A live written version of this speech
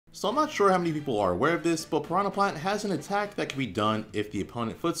So I'm not sure how many people are aware of this, but Piranha Plant has an attack that can be done if the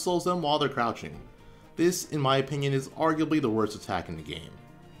opponent foot stalls them while they're crouching. This, in my opinion, is arguably the worst attack in the game.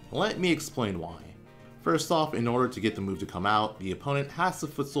 Let me explain why. First off, in order to get the move to come out, the opponent has to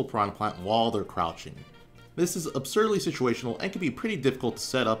foot stall Piranha Plant while they're crouching. This is absurdly situational and can be pretty difficult to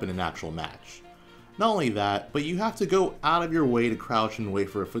set up in an actual match. Not only that, but you have to go out of your way to crouch and wait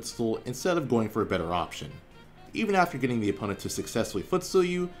for a footstool instead of going for a better option. Even after getting the opponent to successfully footstool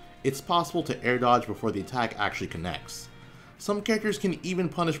you, it's possible to air dodge before the attack actually connects. Some characters can even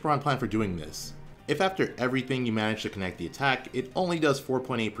punish Piranha Plant for doing this. If after everything you manage to connect the attack, it only does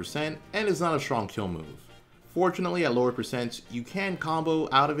 4.8% and is not a strong kill move. Fortunately, at lower percents, you can combo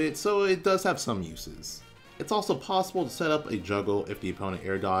out of it, so it does have some uses. It's also possible to set up a juggle if the opponent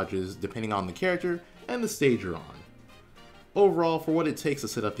air dodges, depending on the character and the stage you're on. Overall, for what it takes to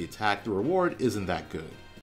set up the attack, the reward isn't that good.